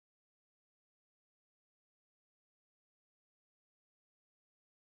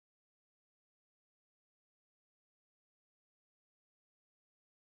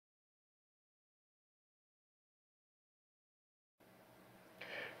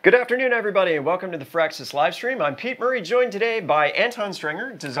Good afternoon, everybody, and welcome to the Phyrexis livestream. I'm Pete Murray, joined today by Anton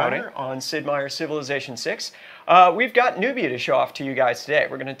Stringer, designer on Sid Meier Civilization 6. We've got Nubia to show off to you guys today.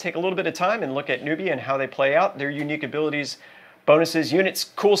 We're going to take a little bit of time and look at Nubia and how they play out, their unique abilities, bonuses, units,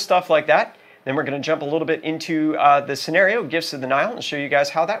 cool stuff like that. Then we're going to jump a little bit into the scenario, Gifts of the Nile, and show you guys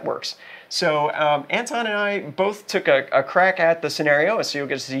how that works. So Anton and I both took a crack at the scenario, so you'll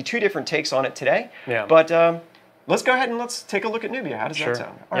get to see two different takes on it today. Yeah. But let's go ahead and let's take a look at Nubia. How does that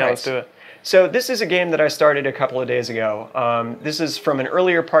sound? All right. Let's do it. So this is a game that I started a couple of days ago. This is from an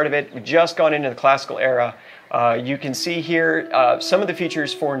earlier part of it. We've just gone into the classical era. You can see here some of the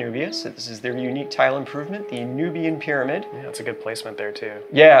features for Nubia. So this is their unique tile improvement, the Nubian pyramid. Yeah, that's a good placement there too.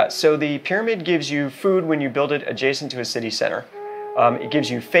 Yeah, so the pyramid gives you food when you build it adjacent to a city center. It gives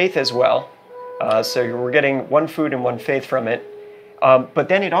you faith as well. So we're getting one food and one faith from it. But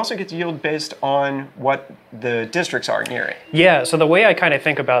then it also gets yield based on what the districts are near it. Yeah, so the way I kind of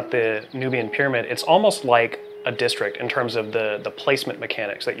think about the Nubian pyramid, it's almost like a district in terms of the placement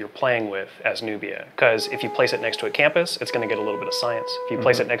mechanics that you're playing with as Nubia. Because if you place it next to a campus, it's going to get a little bit of science. If you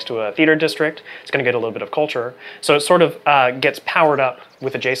place it next to a theater district, it's going to get a little bit of culture. So it sort of gets powered up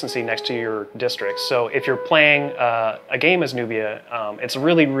with adjacency next to your districts. So if you're playing a game as Nubia, it's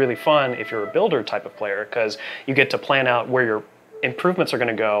really, really fun if you're a builder type of player, because you get to plan out where your improvements are going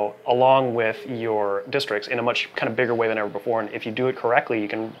to go along with your districts in a much kind of bigger way than ever before. And if you do it correctly, you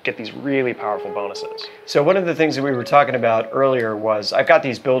can get these really powerful bonuses. So one of the things that we were talking about earlier was I've got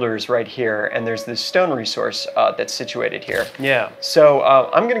these builders right here, and there's this stone resource that's situated here. Yeah. So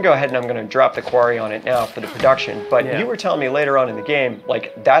I'm going to go ahead and I'm going to drop the quarry on it now for the production. But you were telling me later on in the game,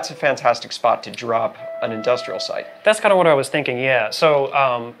 like, that's a fantastic spot to drop an industrial site. That's kind of what I was thinking, yeah.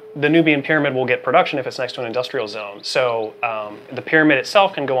 So the Nubian pyramid will get production if it's next to an industrial zone. So the pyramid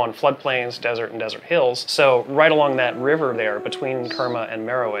itself can go on floodplains, desert, and desert hills. So right along that river there between Kerma and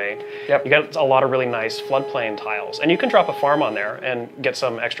Meroe, you got a lot of really nice floodplain tiles. And you can drop a farm on there and get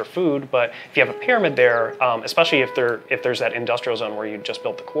some extra food, but if you have a pyramid there, especially if there's that industrial zone where you just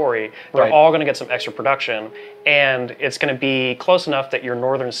built the quarry, they're all going to get some extra production, and it's going to be close enough that your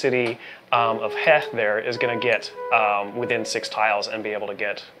northern city of Heh there is going to get within 6 tiles and be able to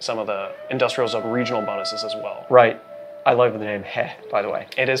get some of the industrial zone regional bonuses as well. Right. I love the name Heh, by the way.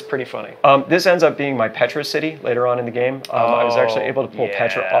 It is pretty funny. This ends up being my Petra city later on in the game. I was actually able to pull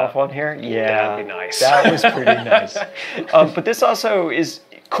Petra off on here. Yeah, that'd be nice. That was pretty nice. But this also is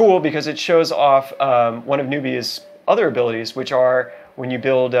cool because it shows off one of Nubia's other abilities, which are when you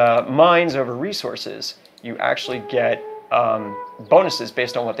build mines over resources, you actually get bonuses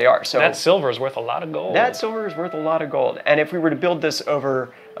based on what they are. So that silver is worth a lot of gold. That silver is worth a lot of gold. And if we were to build this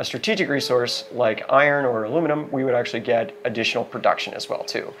over a strategic resource like iron or aluminum, we would actually get additional production as well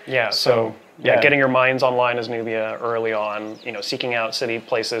too. Yeah. So getting your mines online as Nubia early on, seeking out city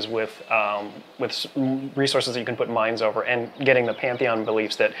places with resources that you can put mines over, and getting the pantheon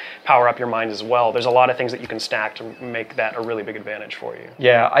beliefs that power up your mines as well. There's a lot of things that you can stack to make that a really big advantage for you.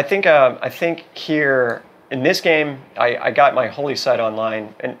 Yeah, I think here in this game, I got my holy site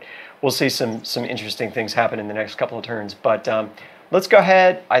online, and we'll see some interesting things happen in the next couple of turns. But let's go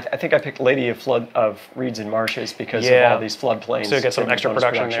ahead. I think I picked Lady of Reeds and Marshes because of all these floodplains. So you get some extra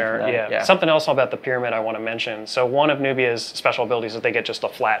production there. Yeah. Something else about the pyramid I want to mention. So one of Nubia's special abilities is they get just a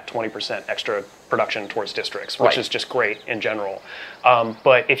flat 20% extra production towards districts, which is just great in general.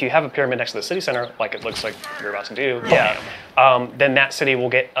 But if you have a pyramid next to the city center, like it looks like you're about to do, then that city will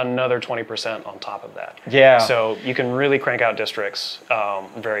get another 20% on top of that. Yeah. So you can really crank out districts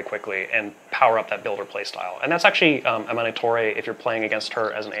very quickly and power up that builder play style. And that's actually Amanitore, if you're playing against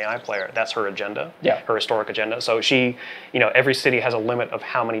her as an AI player, that's her agenda, her historic agenda. So she, every city has a limit of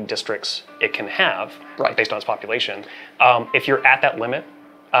how many districts it can have based on its population. If you're at that limit,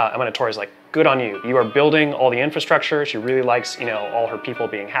 Amanitore is like, good on you. You are building all the infrastructure. She really likes, all her people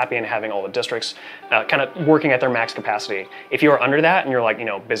being happy and having all the districts kind of working at their max capacity. If you are under that and you're like,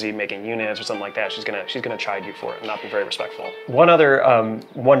 busy making units or something like that, she's gonna chide you for it and not be very respectful. One other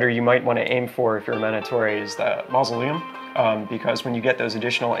wonder you might want to aim for if you're Amanitore is the mausoleum. Because when you get those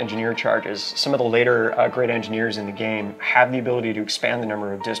additional engineer charges, some of the later great engineers in the game have the ability to expand the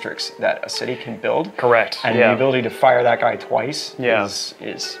number of districts that a city can build. Correct. And the ability to fire that guy twice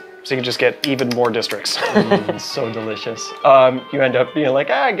is so you can just get even more districts. So delicious. You end up being like,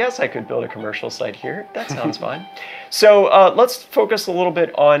 I guess I could build a commercial site here. That sounds fine. So let's focus a little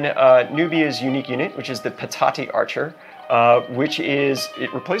bit on Nubia's unique unit, which is the Patati Archer.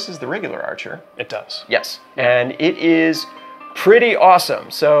 It replaces the regular archer. It does. Yes, and it is Pretty awesome.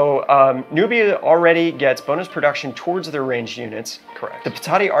 So Nubia already gets bonus production towards their ranged units. Correct. The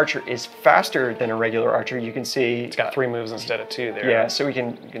Patati Archer is faster than a regular archer. You can see It's got 3 moves instead of 2 there. yeah, so we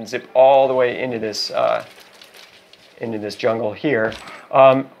can zip all the way into this jungle here.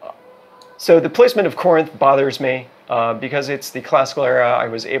 So the placement of Corinth bothers me because it's the classical era. I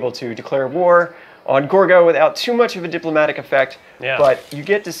was able to declare war on Gorgo without too much of a diplomatic effect, Yeah. but you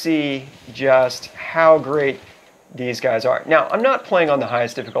get to see just how great these guys are. Now, I'm not playing on the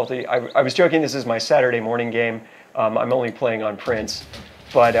highest difficulty. I was joking, this is my Saturday morning game. I'm only playing on Prince.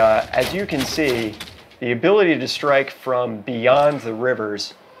 But as you can see, the ability to strike from beyond the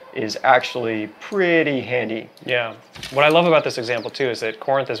rivers is actually pretty handy. Yeah. What I love about this example too is that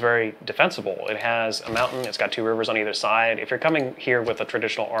Corinth is very defensible. It has a mountain, it's got 2 rivers on either side. If you're coming here with a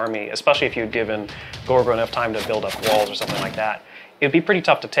traditional army, especially if you'd given Gorgo enough time to build up walls or something like that, it'd be pretty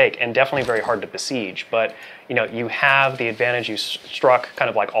tough to take and definitely very hard to besiege. But you know, you have the advantage you struck kind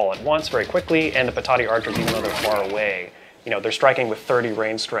of like all at once very quickly, and the Patati archers, even though they're far away, you know, they're striking with 30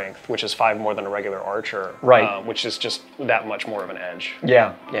 range strength, which is 5 more than a regular archer, Right. Which is just that much more of an edge.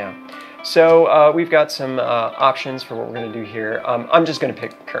 Yeah, yeah. So we've got some options for what we're going to do here. I'm just going to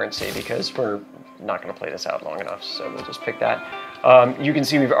pick currency because we're not going to play this out long enough, so we'll just pick that. You can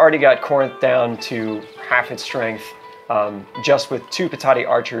see we've already got Corinth down to half its strength, just with 2 Patati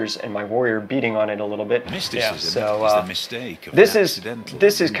archers and my warrior beating on it a little bit. Mysticism So is the mistake of this the is accidental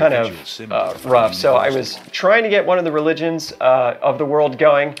kind individual of symbol rough. of So I universal. was trying to get one of the religions of the world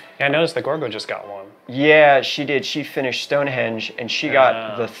going. Yeah, I noticed that Gorgo just got one. Yeah, she did. She finished Stonehenge, and she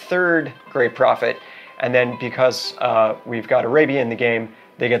got the 3rd Great Prophet. And then because we've got Arabia in the game,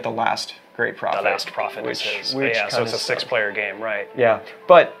 they get the last Great Prophet. The last prophet is his. But yeah, so it's a 6-player game, right? Yeah,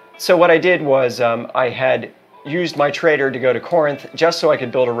 but so what I did was I had used my trader to go to Corinth just so I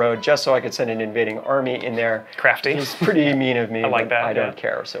could build a road, just so I could send an invading army in there. Crafty. It's pretty mean of me, I like but that, I don't yeah.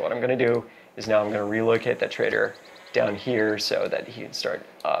 care. So what I'm going to do is now I'm going to relocate that trader down here so that he can start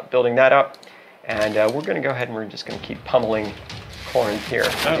building that up. And we're going to go ahead and we're just going to keep pummeling Corinth here.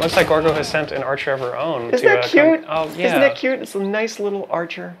 Oh, it looks like Gorgo has sent an archer of her own. Isn't that cute? Oh, yeah. Isn't that cute? It's a nice little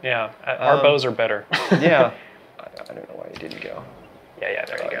archer. Yeah, our bows are better. Yeah. I don't know why it didn't go. Yeah,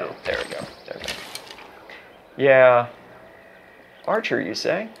 there you go. There we go. There we go. Yeah. Archer, you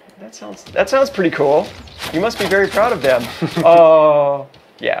say? That sounds pretty cool. You must be very proud of them. Oh,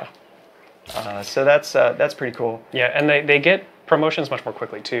 yeah. So that's pretty cool. Yeah, and they get promotions much more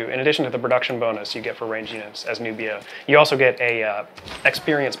quickly too. In addition to the production bonus you get for range units as Nubia, you also get a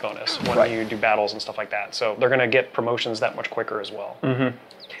experience bonus when Right. you do battles and stuff like that. So they're going to get promotions that much quicker as well. Mm-hmm.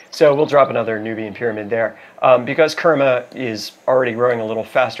 So we'll drop another Nubian pyramid there. Because Kerma is already growing a little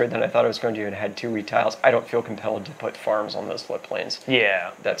faster than I thought it was going to and had 2 wheat tiles, I don't feel compelled to put farms on those floodplains.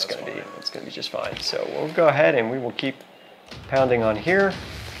 Yeah, That's going to be just fine. So we'll go ahead and we will keep pounding on here.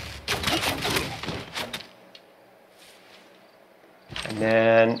 And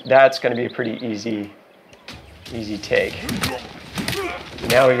then that's going to be a pretty easy take.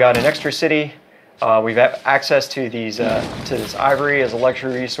 Now we've got an extra city. We've got access to these to this ivory as a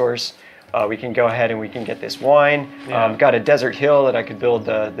luxury resource. We can go ahead and we can get this wine. Yeah. Got a desert hill that I could build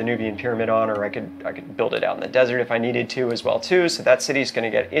the Nubian pyramid on, or I could build it out in the desert if I needed to as well too. So that city's going to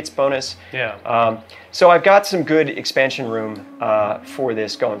get its bonus. Yeah. So I've got some good expansion room for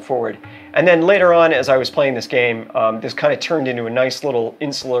this going forward. And then later on, as I was playing this game, this kind of turned into a nice little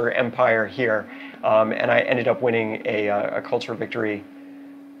insular empire here, and I ended up winning a culture victory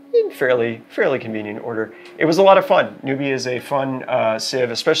in fairly convenient order. It was a lot of fun. Nubia is a fun civ,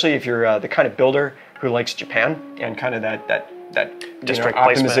 especially if you're the kind of builder who likes Japan and kind of that District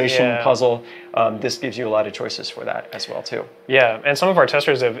optimization placement, puzzle. This gives you a lot of choices for that as well too. Yeah, and some of our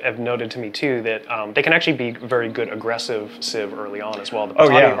testers have noted to me too that they can actually be very good aggressive civ early on as well. The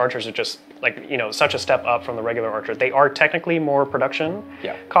Patati archers are just like, such a step up from the regular archer. They are technically more production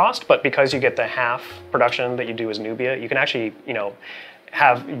cost, but because you get the half production that you do as Nubia, you can actually,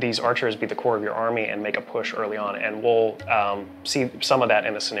 have these archers be the core of your army and make a push early on, and we'll see some of that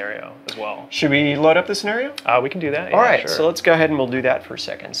in the scenario as well. Should we load up the scenario? We can do that. Yeah, All right, sure. so let's go ahead and we'll do that for a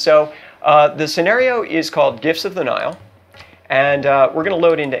second. So the scenario is called Gifts of the Nile, and we're going to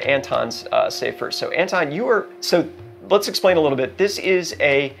load into Anton's save first. So Anton, so let's explain a little bit. This is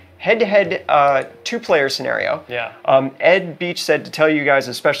a head-to-head 2-player scenario. Yeah. Ed Beach said to tell you guys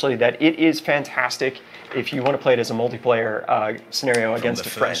especially that it is fantastic. if you want to play it as a multiplayer scenario against a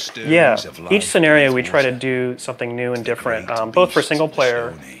friend. Yeah, each scenario we try to do something new and different, both for single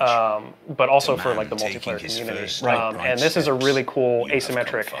player, but also for like the multiplayer community. And this is a really cool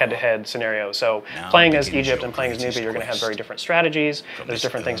asymmetric head-to-head scenario. So playing as Egypt and playing as Nubia, you're going to have very different strategies. There's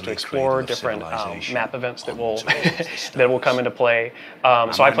different things to explore, different map events that will that will come into play.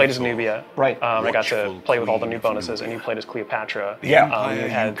 So I played as Nubia. I got to play with all the new bonuses, and you played as Cleopatra. You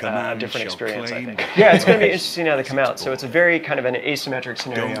had a different experience, I think. Yeah, it's going to be interesting how they come out. So it's a very kind of an asymmetric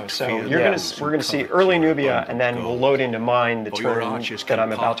scenario. So we're going to see early Nubia, and then we'll load into mine the turn that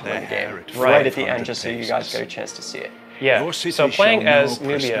I'm about to win the game. Right at the end, just so you guys get a chance to see it. Yeah, so playing as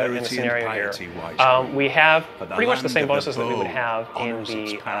Nubia in the scenario here, we have pretty much the same bonuses that we would have in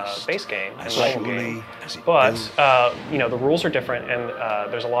the base game and local game, but the rules are different, and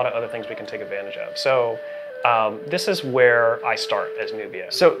there's a lot of other things we can take advantage of. So this is where I start as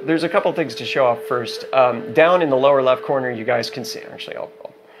Nubia. So there's a couple things to show off first. Down in the lower left corner, you guys can see. Actually, I'll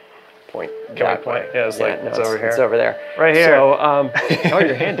point. Can we point? Yeah, it's over here. It's over there. Right here. So, oh,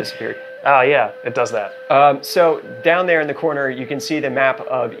 your hand disappeared. Yeah, it does that. So down there in the corner, you can see the map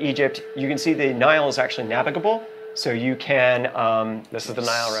of Egypt. You can see the Nile is actually navigable. So you can... this is the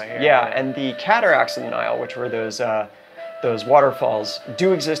Nile right here. Yeah, and the cataracts of the Nile, which were those waterfalls,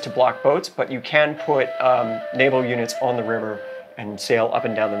 do exist to block boats, but you can put naval units on the river and sail up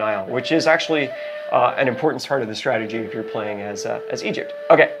and down the Nile, which is actually an important part of the strategy if you're playing as Egypt.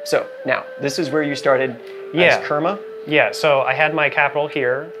 Okay, so now, this is where you started as Kerma. Yeah, so I had my capital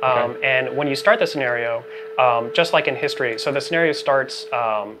here, and when you start the scenario, just like in history, so the scenario starts,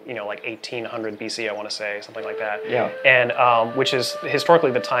 like 1800 BC, I want to say, something like that. Yeah. And which is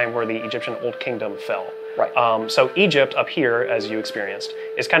historically the time where the Egyptian Old Kingdom fell. Right. So Egypt up here, as you experienced,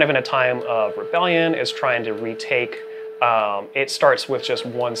 is kind of in a time of rebellion, is trying to retake. It starts with just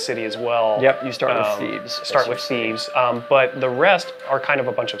one city as well. Yep, you start with Thebes. Start with Thebes, but the rest are kind of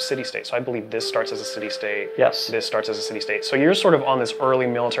a bunch of city-states. So I believe this starts as a city-state. Yes. This starts as a city-state. So you're sort of on this early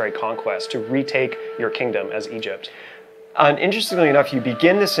military conquest to retake your kingdom as Egypt. And interestingly enough, you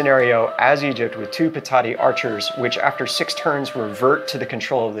begin the scenario as Egypt with 2 Patati archers, which after 6 turns revert to the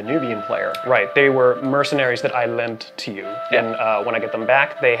control of the Nubian player. Right, they were mercenaries that I lent to you. And when I get them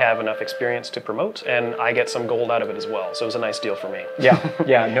back, they have enough experience to promote, and I get some gold out of it as well. So it was a nice deal for me.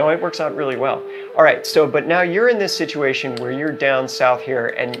 Yeah, no, it works out really well. All right, so, but now you're in this situation where you're down south here,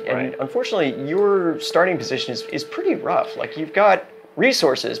 and unfortunately, your starting position is pretty rough. Like, you've got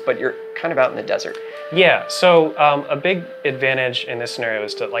resources, but you're kind of out in the desert. Yeah, so a big advantage in this scenario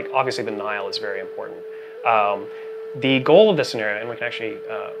is to, like, obviously the Nile is very important. The goal of this scenario, and we can actually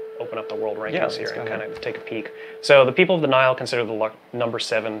open up the world rankings here and kind of take a peek. So the people of the Nile consider the number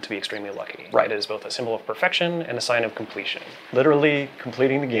 7 to be extremely lucky. Right. It is both a symbol of perfection and a sign of completion. Literally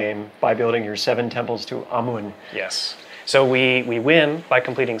completing the game by building your 7 temples to Amun. Yes. So we win by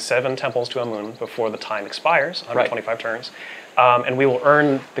completing 7 temples to Amun before the time expires, 125 turns. And we will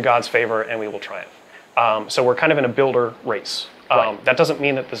earn the god's favor, and we will triumph. So we're kind of in a builder race. That doesn't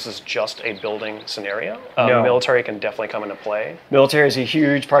mean that this is just a building scenario. No. Military can definitely come into play. Military is a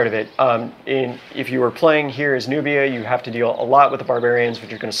huge part of it. If you were playing here as Nubia, you have to deal a lot with the barbarians,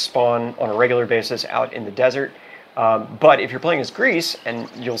 which are going to spawn on a regular basis out in the desert. But if you're playing as Greece, and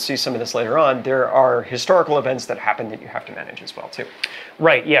you'll see some of this later on, there are historical events that happen that you have to manage as well, too.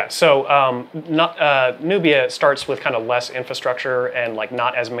 Right, yeah. So Nubia starts with kind of less infrastructure and like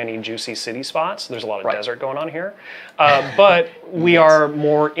not as many juicy city spots. There's a lot of desert going on here. But we are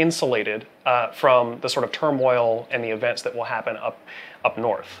more insulated from the sort of turmoil and the events that will happen up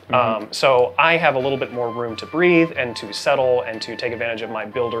north. So I have a little bit more room to breathe and to settle and to take advantage of my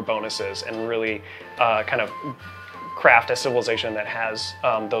builder bonuses and really kind of craft a civilization that has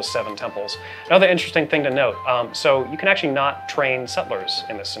those 7 temples. Another interesting thing to note, so you can actually not train settlers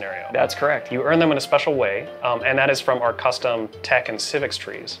in this scenario. That's correct. You earn them in a special way, and that is from our custom tech and civics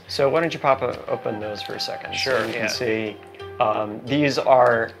trees. So why don't you pop open those for a second? Sure, so you can see these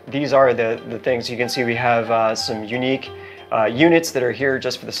are the things. You can see we have some unique units that are here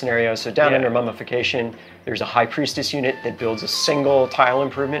just for the scenario. So down under mummification, there's a high priestess unit that builds a single tile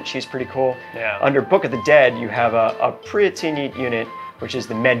improvement. She's pretty cool. Yeah. Under Book of the Dead, you have a pretty neat unit, which is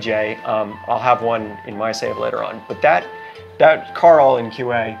the Medjay. I'll have one in my save later on. But that Carl in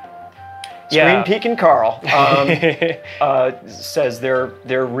QA Screen Peek and Carl says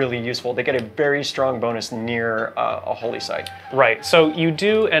they're really useful. They get a very strong bonus near a holy site. Right. So you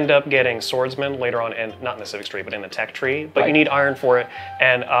do end up getting swordsman later on, and not in the civics tree, but in the tech tree. But you need iron for it.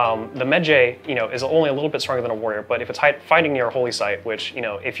 And the medjay, is only a little bit stronger than a warrior. But if it's fighting near a holy site, which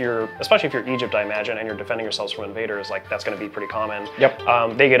especially if you're Egypt, I imagine, and you're defending yourselves from invaders, like that's going to be pretty common.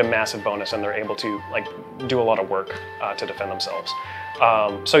 Yep. They get a massive bonus, and they're able to do a lot of work to defend themselves.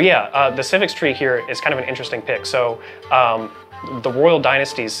 The civics tree here is kind of an interesting pick. So the Royal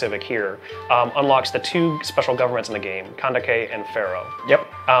Dynasty's civic here unlocks the two special governments in the game, Kandake and Pharaoh. Yep.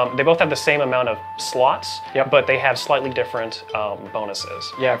 They both have the same amount of slots, but they have slightly different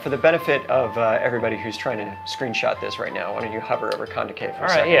bonuses. Yeah, for the benefit of everybody who's trying to screenshot this right now, why don't you hover over Kandake for a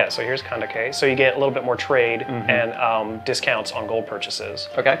second? Yeah, so here's Kandake. So you get a little bit more trade and discounts on gold purchases.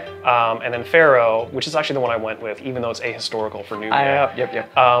 Okay. And then Pharaoh, which is actually the one I went with, even though it's ahistorical for Nubia.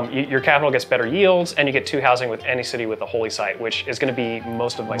 Your capital gets better yields, and you get 2 housing with any city with a holy site, which is going to be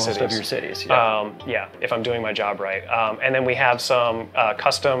most of my cities. Most of your cities, if I'm doing my job right. And then we have some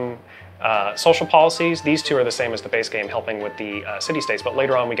custom social policies. These two are the same as the base game, helping with the city-states, but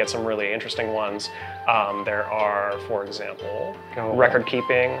later on we get some really interesting ones. There are, for example, record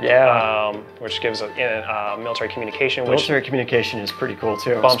keeping, which gives military communication. Military communication is pretty cool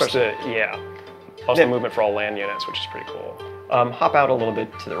too. Bumps the movement for all land units, which is pretty cool. Hop out a little bit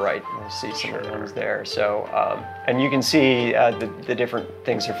to the right. We'll see some of the ones there. So, and you can see the different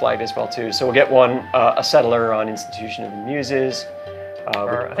things are flagged as well too. So we'll get one, a settler on Institution of the Muses.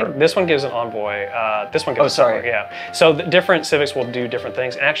 I think this one gives an envoy. This one gives So the different civics will do different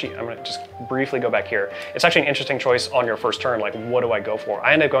things. And actually, I'm going to just briefly go back here. It's actually an interesting choice on your first turn. Like, what do I go for?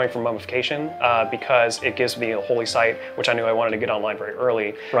 I ended up going for mummification because it gives me a holy site, which I knew I wanted to get online very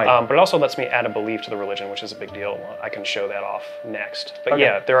early. But it also lets me add a belief to the religion, which is a big deal. I can show that off next. But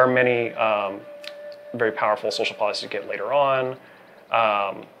there are many very powerful social policies you get later on.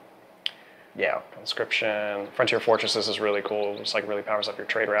 Conscription. Frontier Fortresses is really cool. It's really powers up your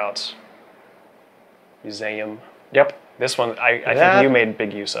trade routes. Museum. Yep. This one, I think you made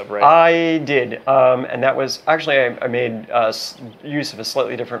big use of, right? I did. And that was, actually, I made use of a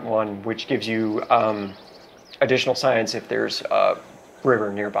slightly different one, which gives you additional science if there's a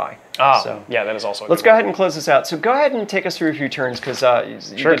river nearby. That is also Let's go ahead and close this out. So go ahead and take us through a few turns, because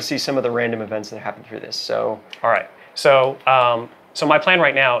you get to see some of the random events that happen through this. So. All right. So my plan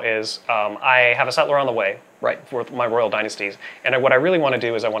right now is I have a settler on the way for my royal dynasties, and what I really want to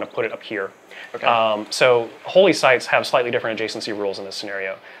do is I want to put it up here. Okay. So holy sites have slightly different adjacency rules in this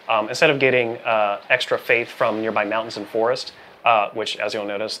scenario. Instead of getting extra faith from nearby mountains and forest, which, as you'll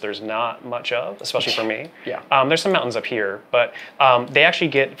notice, there's not much of, especially for me. There's some mountains up here, but they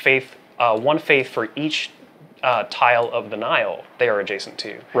actually get faith, 1 faith for each tile of the Nile they are adjacent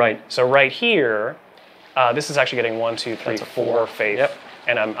to. Right. So right here, this is actually getting 1, 2, 3, 4 faith,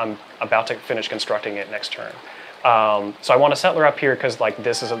 and I'm about to finish constructing it next turn. So I want a settler up here because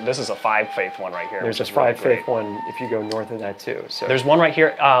this is a 5 faith one right here. There's a 5 faith one if you go north of that too. So there's one right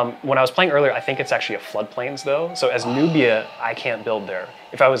here. When I was playing earlier, I think it's actually a floodplains though. So as Nubia, I can't build there.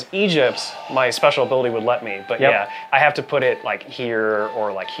 If I was Egypt, my special ability would let me. But I have to put it here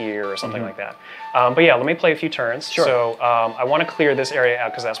or here or something like that. But let me play a few turns. Sure. So I want to clear this area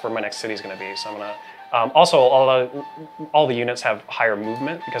out because that's where my next city is going to be. So I'm going to. Also, all the units have higher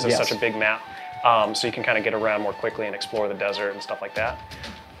movement because it's such a big map, so you can kind of get around more quickly and explore the desert and stuff like that.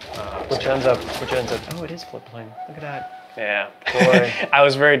 Which ends up. Oh, it is floodplain. Look at that. Yeah. Boy. I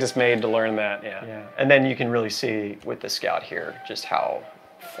was very dismayed to learn that. Yeah. And then you can really see with the scout here just how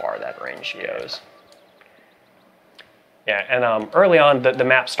far that range goes. Yeah, and early on, the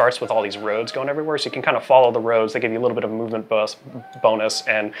map starts with all these roads going everywhere, so you can kind of follow the roads. They give you a little bit of movement bonus,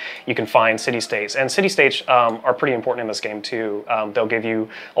 and you can find city-states. And city-states are pretty important in this game, too. They'll give you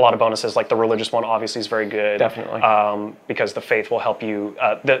a lot of bonuses, like the religious one obviously is very good. Definitely. Because the faith will help you.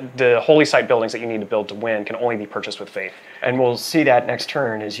 The holy site buildings that you need to build to win can only be purchased with faith. And we'll see that next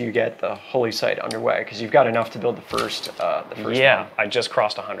turn as you get the holy site underway, because you've got enough to build the first one. I just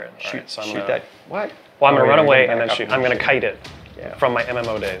crossed 100. Shoot, right, so shoot that. What? Well, I'm going to run away and then shoot. I'm going to kite it from my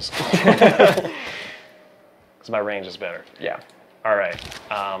MMO days. Because my range is better. Yeah. All right.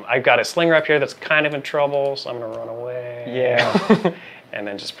 I've got a slinger up here that's kind of in trouble, so I'm going to run away. Yeah. And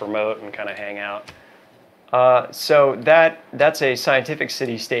then just promote and kind of hang out. So that's a scientific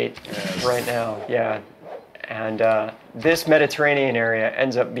city-state right now. Yeah. And this Mediterranean area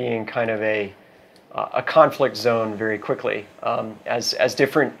ends up being kind of a conflict zone very quickly as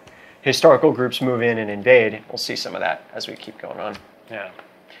different historical groups move in and invade. We'll see some of that as we keep going on. Yeah.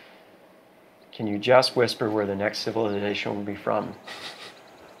 Can you just whisper where the next civilization will be from?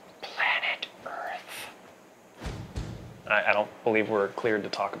 Planet I don't believe we're cleared to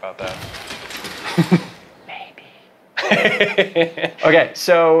talk about that. Okay,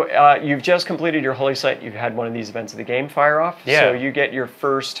 so you've just completed your holy site. You've had one of these events of the game fire off. Yeah. So you get your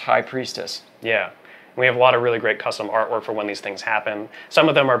first high priestess. Yeah. We have a lot of really great custom artwork for when these things happen. Some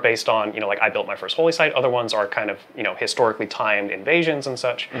of them are based on, like I built my first holy site. Other ones are kind of, historically timed invasions and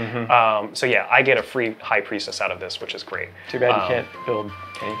such. So yeah, I get a free high priestess out of this, which is great. Too bad you can't build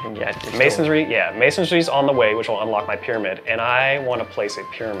anything yet. Masonry, yeah, masonry's on the way, which will unlock my pyramid. And I want to place a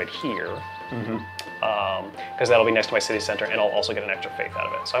pyramid here. Because that'll be next to my city center, and I'll also get an extra faith out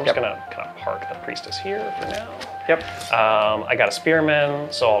of it. So I'm just gonna kind of park the priestess here for now. Yep. I got a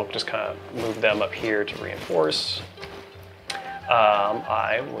spearman, so I'll just kind of move them up here to reinforce.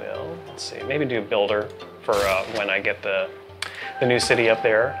 I will, let's see, maybe do a builder for when I get the new city up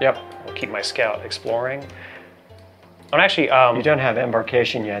there. Yep. I'll keep my scout exploring. And actually, you don't have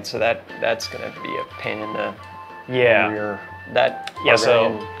embarkation yet, so that's gonna be a pain in the rear. That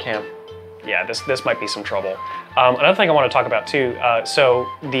barbarian camp. Yeah, this might be some trouble. Another thing I want to talk about too, so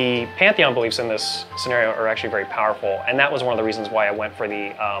the Pantheon beliefs in this scenario are actually very powerful, and that was one of the reasons why I went for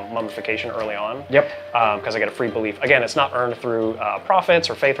the mummification early on. Yep. Because I get a free belief. Again, it's not earned through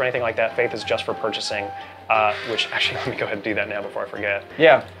profits or faith or anything like that. Faith is just for purchasing, which actually, let me go ahead and do that now before I forget.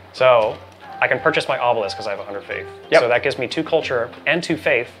 Yeah. So I can purchase my obelisk because I have 100 faith. Yep. So that gives me 2 culture and 2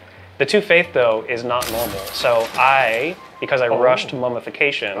 faith. The 2 faith, though, is not normal. So because I rushed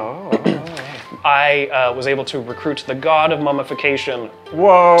mummification, I was able to recruit the god of mummification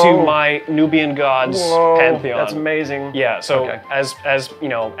to my Nubian god's pantheon. That's amazing. Yeah, so as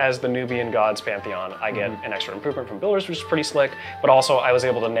the Nubian god's pantheon, I get an extra improvement from builders, which is pretty slick, but also I was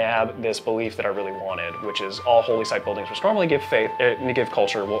able to nab this belief that I really wanted, which is all holy site buildings, which normally give faith, give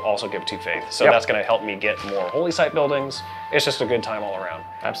culture, will also give 2 faith. So that's gonna help me get more holy site buildings. It's just a good time all around.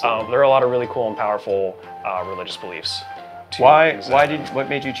 Absolutely. There are a lot of really cool and powerful religious beliefs. What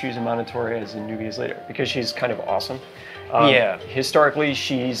made you choose Amanatoria as a Nubia's leader? Because she's kind of awesome. Historically,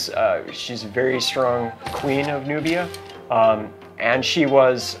 she's a very strong queen of Nubia, and she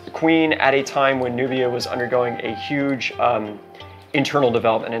was queen at a time when Nubia was undergoing a huge internal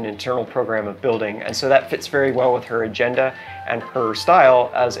development and internal program of building, and so that fits very well with her agenda and her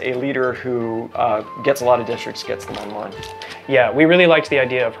style as a leader who gets a lot of districts, gets them online. Yeah, we really liked the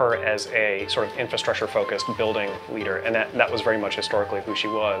idea of her as a sort of infrastructure-focused building leader, and that was very much historically who she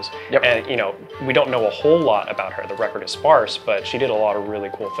was. Yep. And we don't know a whole lot about her. The record is sparse, but she did a lot of really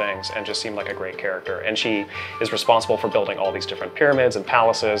cool things and just seemed like a great character. And she is responsible for building all these different pyramids and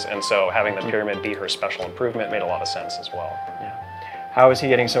palaces, and so having the pyramid be her special improvement made a lot of sense as well. Yeah. How is he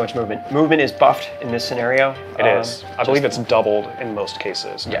getting so much movement? Movement is buffed in this scenario. It is. I believe it's doubled in most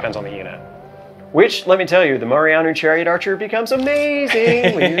cases. It depends on the unit. Which, let me tell you, the Marianu Chariot Archer becomes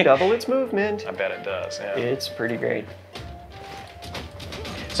amazing when you double its movement. I bet it does, yeah. It's pretty great.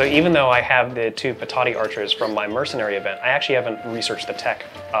 So even though I have the 2 Patati Archers from my mercenary event, I actually haven't researched the tech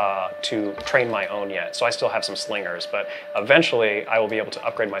to train my own yet. So I still have some slingers, but eventually I will be able to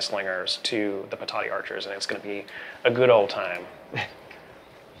upgrade my slingers to the Patati Archers, and it's going to be a good old time.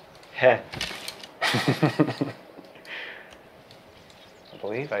 Heh. I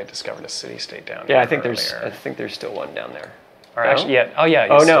believe I discovered a city-state down here. Yeah, I think there's still one down there. Or actually, yeah. Oh, yeah.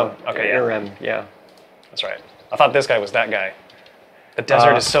 No. Okay, yeah. That's right. I thought this guy was that guy. The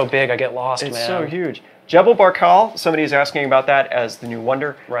desert is so big, I get lost, man. It's so huge. Jebel Barkal, somebody's asking about that as the new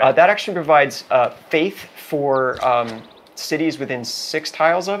wonder. Right. That actually provides faith for cities within 6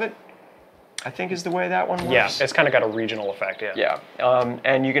 tiles of it, I think is the way that one works. Yeah, it's kind of got a regional effect, yeah. Yeah,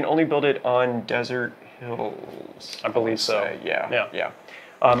 and you can only build it on desert hills. I believe so. Yeah.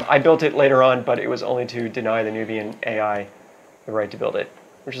 I built it later on, but it was only to deny the Nubian AI the right to build it,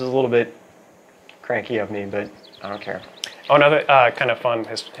 which is a little bit cranky of me, but I don't care. Oh, another kind of fun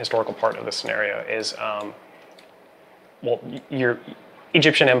historical part of this scenario is, your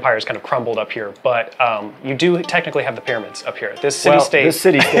Egyptian empire is kind of crumbled up here, but you do technically have the pyramids up here. This city-state, this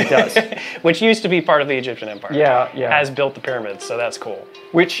city-state does, which used to be part of the Egyptian empire. Yeah. Has built the pyramids, so that's cool.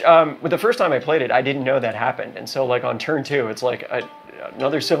 Which, with the first time I played it, I didn't know that happened, and so like on turn 2, it's like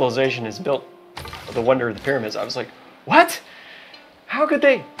another civilization has built the wonder of the pyramids. I was like, what? How could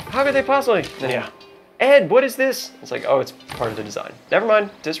they possibly? Yeah. Ed, what is this? It's like, oh, it's part of the design. Never mind,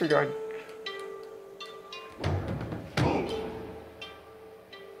 disregard.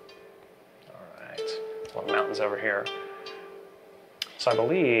 Mountains over here. So I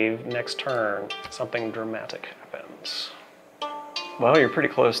believe next turn something dramatic happens. Well, you're pretty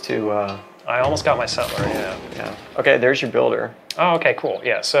close to. I almost got my settler. Yeah. Okay, there's your builder. Oh, okay, cool.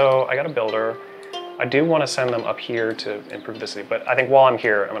 Yeah. So I got a builder. I do want to send them up here to improve the city, but I think while I'm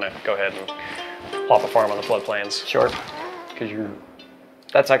here, I'm gonna go ahead and plop a farm on the floodplains. Sure. because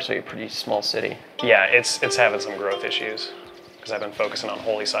that's actually a pretty small city. Yeah, it's having some growth issues because I've been focusing on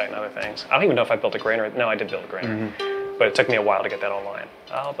Holy Site and other things. I don't even know if I built a granary. No, I did build a granary, but it took me a while to get that online.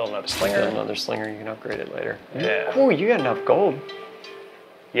 I'll build another slinger. Build another slinger. You can upgrade it later. Yeah. Cool. You got enough gold.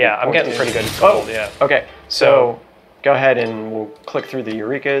 Yeah, I'm getting pretty good gold. Yeah. Okay. So go ahead and we'll click through the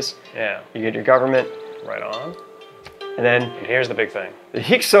Eurekas. Yeah. You get your government. Right on. And then And here's the big thing. the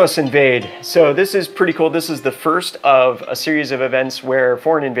Hyksos invade. So this is pretty cool. This is the first of a series of events where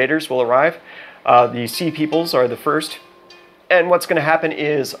foreign invaders will arrive. The Sea Peoples are the first. And what's going to happen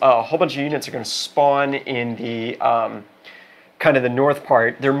is a whole bunch of units are going to spawn in the kind of the north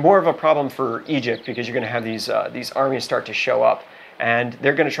part. They're more of a problem for Egypt because you're going to have these armies start to show up. And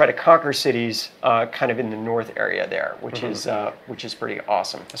they're going to try to conquer cities kind of in the north area there, which is pretty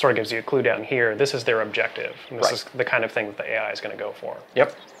awesome. It sort of gives you a clue down here. This is their objective. And this Right. is the kind of thing that the AI is going to go for.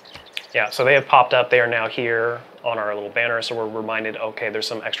 Yep. Yeah, so they have popped up. They are now here on our little banner, so we're reminded, okay, there's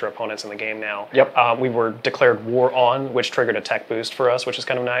some extra opponents in the game now. Yep. We were declared war on, which triggered a tech boost for us, which is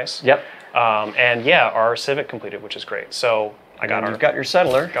kind of nice. Yep. And yeah, our civic completed, which is great. So You've got your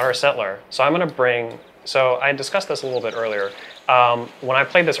settler. got our settler. So I'm going to bring, so I discussed this a little bit earlier. When I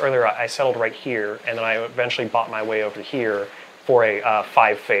played this earlier, I settled right here, and then I eventually bought my way over here for a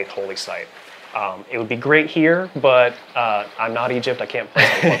 5 faith holy site. It would be great here, but I'm not Egypt. I can't place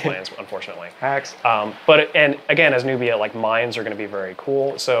on floodplains, unfortunately. Hacks. And again, as Nubia, like mines are going to be very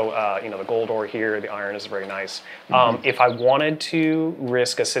cool. So the gold ore here, the iron is very nice. If I wanted to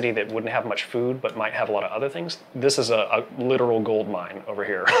risk a city that wouldn't have much food but might have a lot of other things, this is a literal gold mine over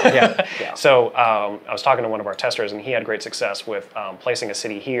here. Yeah. So I was talking to one of our testers, and he had great success with placing a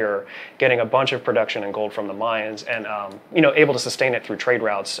city here, getting a bunch of production and gold from the mines, and able to sustain it through trade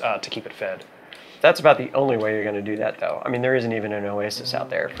routes to keep it fed. That's about the only way you're going to do that, though. I mean, there isn't even an oasis out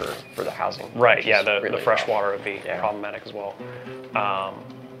there for the housing. Right, yeah, the really fresh rough. water would be problematic as well.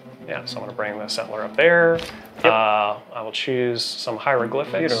 Yeah, so I'm going to bring the settler up there. Yep. I will choose some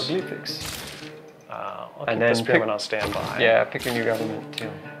hieroglyphics. Hieroglyphics. I'll And keep then this spearman on standby. Yeah, pick your new government,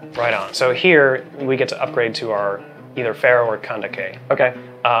 too. Right on. So here, we get to upgrade to our either Pharaoh or Kandake. Okay.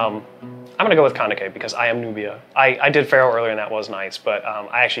 I'm going to go with Kandake because I am Nubia. I did Pharaoh earlier, and that was nice, but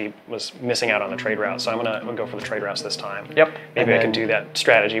I actually was missing out on the trade route, so I'm going to go for the trade routes this time. Yep. Maybe I can do that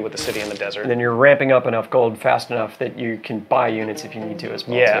strategy with the city in the desert. And then you're ramping up enough gold fast enough that you can buy units if you need to as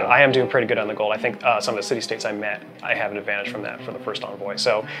well. Yeah, too. I am doing pretty good on the gold. I think some of the city-states I met, I have an advantage from that for the first envoy.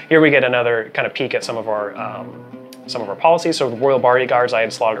 So here we get another kind of peek at some of our policies. So the royal bodyguards I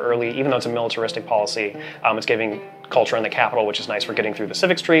had slaughtered early, even though it's a militaristic policy, it's giving culture in the capital, which is nice for getting through the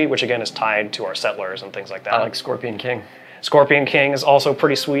civics tree, which again is tied to our settlers and things like that. I like Scorpion King. Scorpion King is also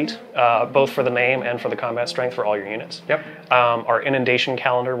pretty sweet, both for the name and for the combat strength for all your units. Yep. Our inundation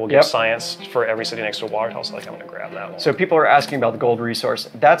calendar will give science for every city next to a water tower, so I'm going to grab that one. So people are asking about the gold resource.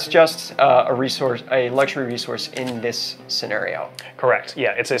 That's just a luxury resource in this scenario. Correct.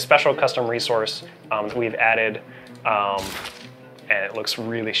 Yeah, it's a special custom resource that we've added, and it looks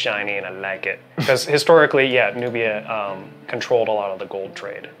really shiny, and I like it. Because historically, Nubia controlled a lot of the gold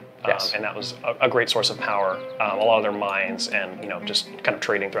trade. Yes. And that was a great source of power. A lot of their mines and just kind of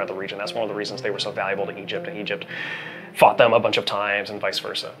trading throughout the region. That's one of the reasons they were so valuable to Egypt, and Egypt fought them a bunch of times and vice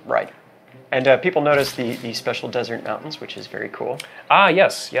versa. Right. And people notice the special desert mountains, which is very cool.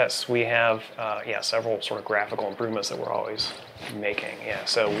 Yes. We have several sort of graphical improvements that we're always making. Yeah,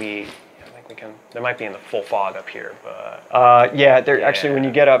 so I think we can. They might be in the full fog up here, but they're actually when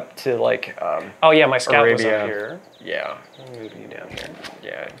you get up to like. My scout was Arabia. up here. Yeah. Let me move you down here.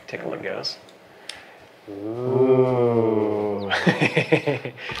 Yeah. Take a look at this. Ooh.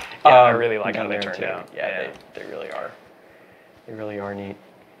 I really like how they turned too. out. Yeah, they really are. They really are neat.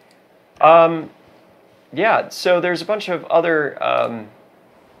 So there's a bunch of other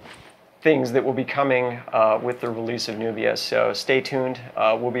things that will be coming with the release of Nubia, so stay tuned.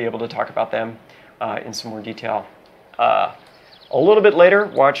 We'll be able to talk about them in some more detail. A little bit later,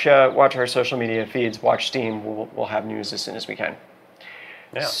 watch our social media feeds, watch Steam. We'll have news as soon as we can.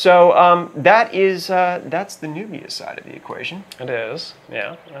 Yeah. So that's the Nubia side of the equation. It is,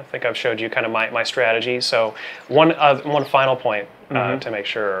 yeah. I think I've showed you kind of my strategy. So one final point to make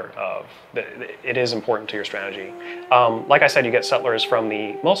sure of that it is important to your strategy. Like I said, you get settlers from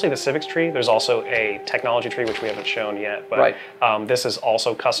mostly the civics tree. There's also a technology tree, which we haven't shown yet, but this is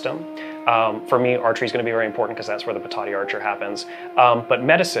also custom. For me, archery is going to be very important because that's where the Patati Archer happens. But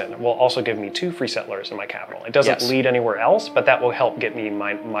medicine will also give me 2 free settlers in my capital. It doesn't lead anywhere else, but that will help get me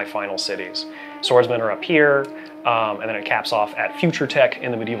my final cities. Swordsmen are up here, and then it caps off at future tech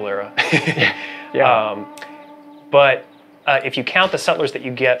in the medieval era. Yeah. But if you count the settlers that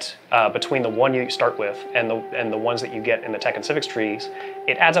you get between the one you start with and the ones that you get in the tech and civics trees,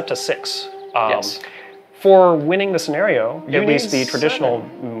 it adds up to 6. Yes. For winning the scenario, You at least the need traditional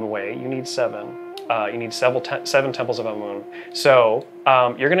way, you need 7. You need 7 temples of Amun. So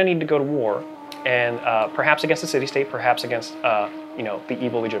you're going to need to go to war, and perhaps against the city-state, perhaps against the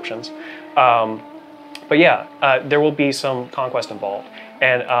evil Egyptians. But yeah, there will be some conquest involved.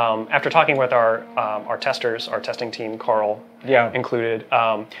 And after talking with our testers, our testing team, Carl included,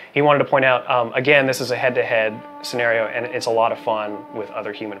 he wanted to point out, again, this is a head-to-head scenario, and it's a lot of fun with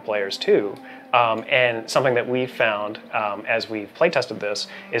other human players too. And something that we've found as we've play tested this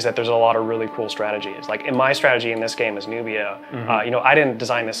is that there's a lot of really cool strategies. Like in my strategy in this game as Nubia, I didn't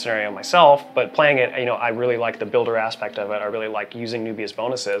design this scenario myself, but playing it, I really like the builder aspect of it. I really like using Nubia's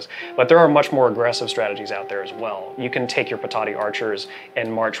bonuses, but there are much more aggressive strategies out there as well. You can take your Patati archers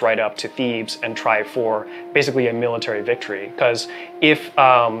and march right up to Thebes and try for basically a military victory. Because if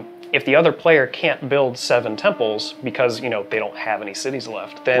the other player can't build 7 temples because they don't have any cities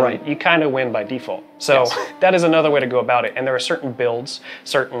left, then you kind of win by default. So that is another way to go about it. And there are certain builds,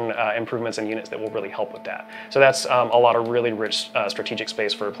 certain improvements and units that will really help with that. So that's a lot of really rich strategic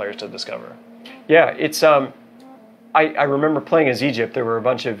space for players to discover. Yeah, it's I remember playing as Egypt. There were a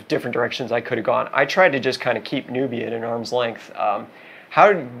bunch of different directions I could have gone. I tried to just kind of keep Nubia at an arm's length.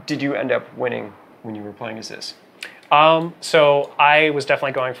 How did you end up winning when you were playing as this? So I was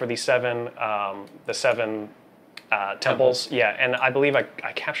definitely going for the 7 temples. Yeah, and I believe I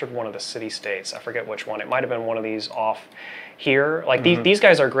captured one of the city-states. I forget which one. It might have been one of these off here. Like these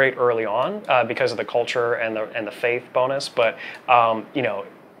guys are great early on because of the culture and the faith bonus. But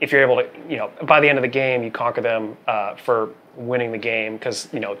if you're able to, by the end of the game, you conquer them for winning the game because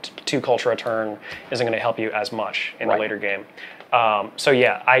 2 culture a turn isn't going to help you as much in the later game. So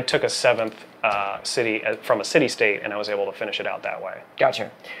yeah, I took a 7th city from a city-state, and I was able to finish it out that way. Gotcha.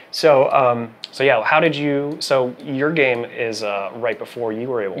 So so yeah, how did you? So your game is right before you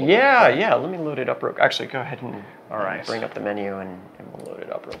were able to. Yeah. Let me load it up real. Actually, go ahead and right. Bring up the menu and we'll load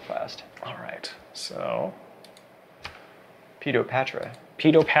it up real fast. All right. So Pedopatra.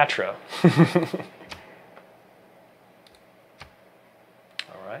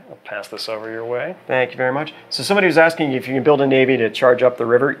 I'll pass this over your way. Thank you very much. So somebody was asking if you can build a navy to charge up the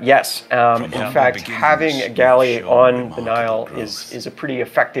river. Yes. In fact, having a galley on the Nile is a pretty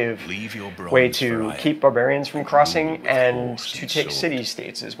effective way to keep barbarians from crossing and to take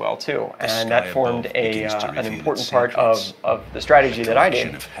city-states as well too. And that formed an important part of the strategy that I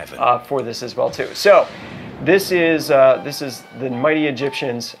did for this as well too. So this is the mighty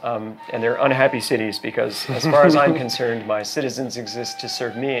Egyptians and their unhappy cities, because as far as I'm concerned, my citizens exist to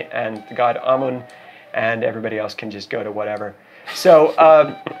serve me and the god Amun, and everybody else can just go to whatever. So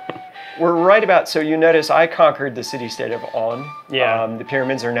we're right about, so you notice I conquered the city-state of On. Yeah. The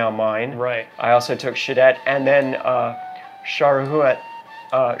pyramids are now mine. Right. I also took Shadet, and then Sharuan,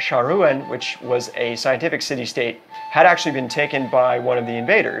 which was a scientific city-state, had actually been taken by one of the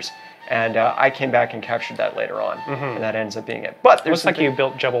invaders. And I came back and captured that later on, and that ends up being it. But there's looks like you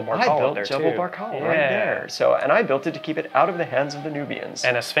built Jebel Barkal there too. I built Jebel Barkal right there. So, and I built it to keep it out of the hands of the Nubians.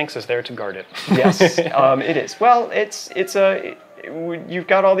 And a Sphinx is there to guard it. Yes, it is. Well, you've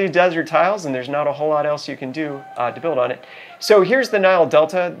got all these desert tiles, and there's not a whole lot else you can do to build on it. So here's the Nile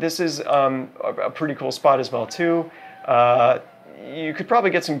Delta. This is a pretty cool spot as well too. You could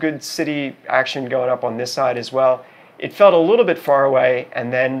probably get some good city action going up on this side as well. It felt a little bit far away,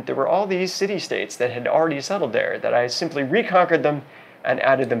 and then there were all these city-states that had already settled there that I simply reconquered them and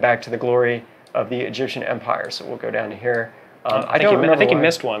added them back to the glory of the Egyptian Empire. So we'll go down to here. I think you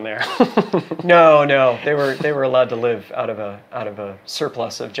missed one there. No, they were allowed to live out of a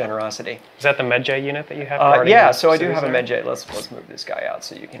surplus of generosity. Is that the Medjay unit that you have? Yeah, so I do have a Medjay. Let's move this guy out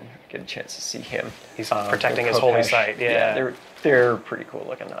so you can get a chance to see him. He's protecting his holy site. Yeah, they're pretty cool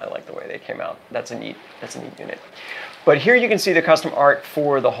looking. I like the way they came out. That's a neat unit. But here you can see the custom art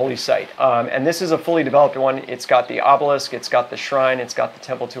for the holy site, and this is a fully developed one. It's got the obelisk, it's got the shrine, it's got the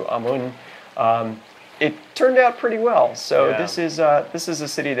temple to Amun. It turned out pretty well. So this is a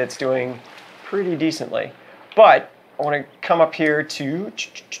city that's doing pretty decently. But I want to come up here to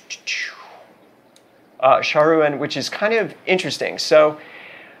Sharuan, which is kind of interesting. So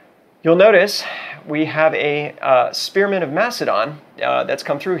you'll notice we have a Spearman of Macedon that's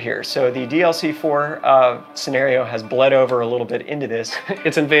come through here. So the DLC4 scenario has bled over a little bit into this.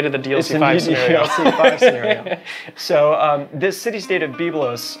 It's invaded the DLC5 scenario. DLC5 scenario. So this city-state of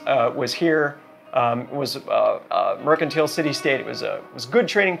Byblos was here. Was a mercantile city-state. It was a good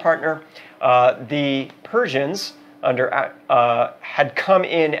trading partner. The Persians had come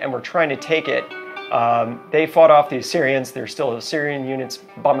in and were trying to take it, They fought off the Assyrians. There's still Assyrian units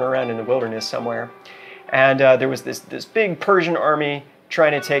bumming around in the wilderness somewhere. And there was this big Persian army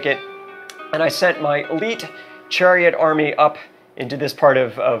trying to take it. And I sent my elite chariot army up into this part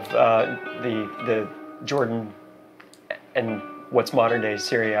of the Jordan and what's modern day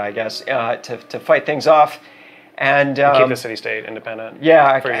Syria, I guess, to fight things off. And keep the city-state independent. Yeah,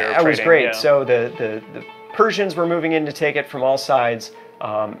 I was great. Yeah. So the Persians were moving in to take it from all sides.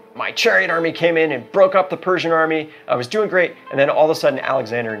 My chariot army came in and broke up the Persian army. I was doing great, and then all of a sudden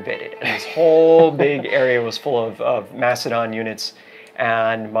Alexander invaded, and this whole big area was full of Macedon units,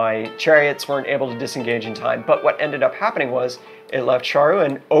 and my chariots weren't able to disengage in time. But what ended up happening was it left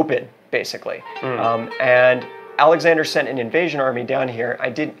Sharuan open, basically. And Alexander sent an invasion army down here.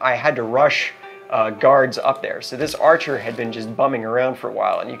 I had to rush guards up there. So this archer had been just bumming around for a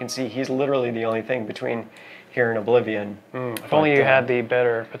while, and you can see he's literally the only thing between here and Oblivion. If only you had the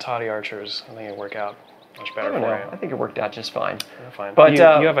better Patati archers, I think it'd work out much better for you. I think it worked out just fine. Fine. But you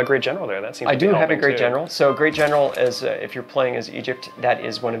have a great general there. That seems. I do have a great too. general. So great general is if you're playing as Egypt, that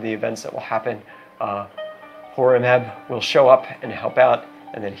is one of the events that will happen. Horemheb will show up and help out,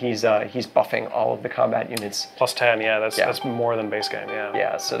 and then he's buffing all of the combat units. Plus 10, yeah, that's more than base game, yeah.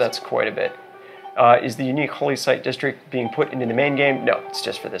 Yeah, so that's quite a bit. Is the unique Holy Site District being put into the main game? No, it's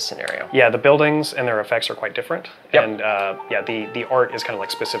just for this scenario. Yeah, the buildings and their effects are quite different. Yep. And the art is kind of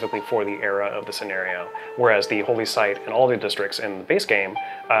like specifically for the era of the scenario, whereas the Holy Site and all the districts in the base game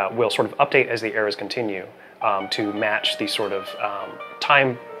will sort of update as the eras continue to match the sort of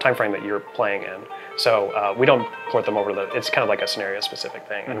time frame that you're playing in. So we don't port them over it's kind of like a scenario-specific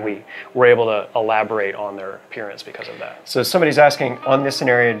thing, and we were able to elaborate on their appearance because of that. So somebody's asking, on this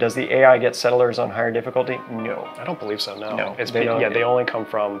scenario, does the AI get settlers on higher difficulty? No. I don't believe so, no. No, they only come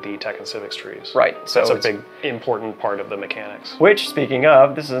from the tech and civics trees. Right. So that's a big, important part of the mechanics. Which, speaking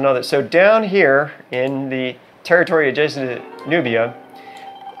of, this is another, so down here in the territory adjacent to Nubia,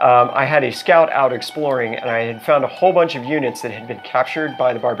 I had a scout out exploring, and I had found a whole bunch of units that had been captured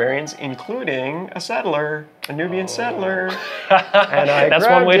by the barbarians, including a settler, a Nubian settler. And I That's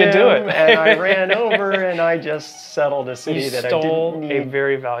one way to do it. And I ran over and I just settled a city that I didn't need. A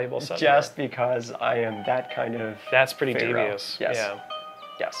very valuable settler. Just because I am that kind of That's pretty pharaoh. devious. Yes. Yeah.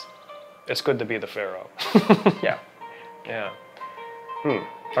 Yes. It's good to be the pharaoh. Yeah. Yeah. All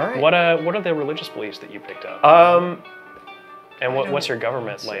right. What are the religious beliefs that you picked up? And what's your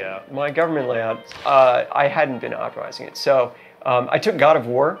government layout? My government layout, I hadn't been optimizing it. So I took God of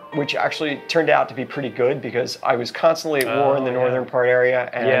War, which actually turned out to be pretty good because I was constantly at war in the northern part area.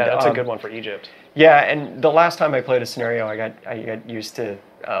 And, yeah, that's a good one for Egypt. Yeah, and the last time I played a scenario, I got used to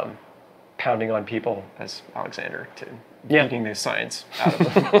pounding on people as Alexander to beating the science out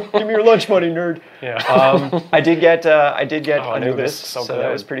of them. Give me your lunch money, nerd. Yeah. I did get Anubis, so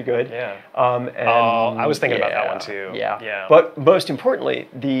that was pretty good. Yeah. And I was thinking about that one too. Yeah. But most importantly,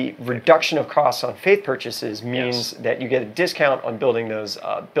 the reduction of costs on faith purchases means that you get a discount on building those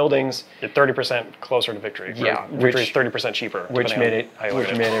buildings. You're 30% closer to victory. Yeah. Victory is 30% cheaper. Which made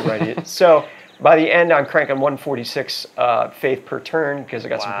it right. So by the end, I'm cranking 146 faith per turn because I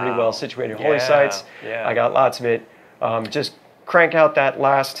got some pretty well situated holy sites. Yeah. I got lots of it. Just crank out that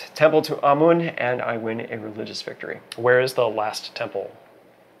last temple to Amun, and I win a religious victory. Where is the last temple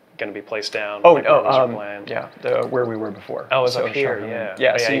going to be placed down? Yeah, where we were before. Oh, it's up here,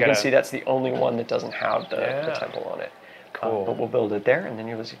 Yeah, so you can see that's the only one that doesn't have the temple on it. Cool. But we'll build it there, and then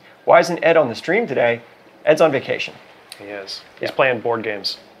you'll see. Why isn't Ed on the stream today? Ed's on vacation. He is. He's playing board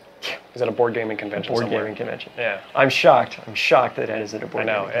games. He's at a board gaming convention gaming convention. Yeah. I'm shocked that Ed is at a board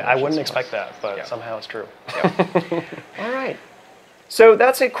gaming convention. I wouldn't expect that, but somehow it's true. All right. So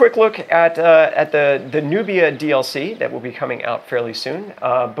that's a quick look at the Nubia DLC that will be coming out fairly soon.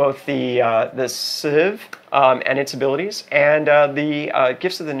 Both the Civ and its abilities, and the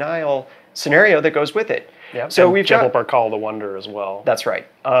Gifts of the Nile scenario that goes with it. Yeah. So and we've Jebel got Barkal the Wonder as well. That's right.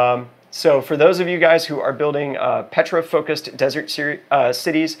 So for those of you guys who are building Petra-focused desert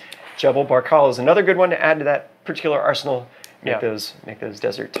cities, Jebel Barkal is another good one to add to that particular arsenal. Make those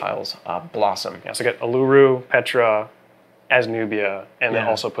desert tiles blossom. Yeah, so get Uluru, Petra, as Nubia, and then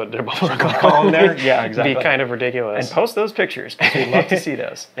also put Jebel Barkal in there. Yeah, exactly. Be kind of ridiculous. And post those pictures because we'd love to see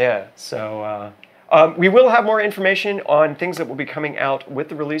those. Yeah. So we will have more information on things that will be coming out with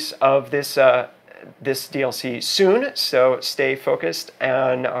the release of this DLC soon, so stay focused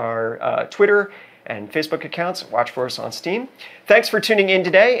on our Twitter and Facebook accounts. Watch for us on Steam. Thanks for tuning in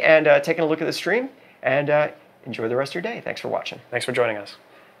today and taking a look at the stream, and enjoy the rest of your day. Thanks for watching. Thanks for joining us.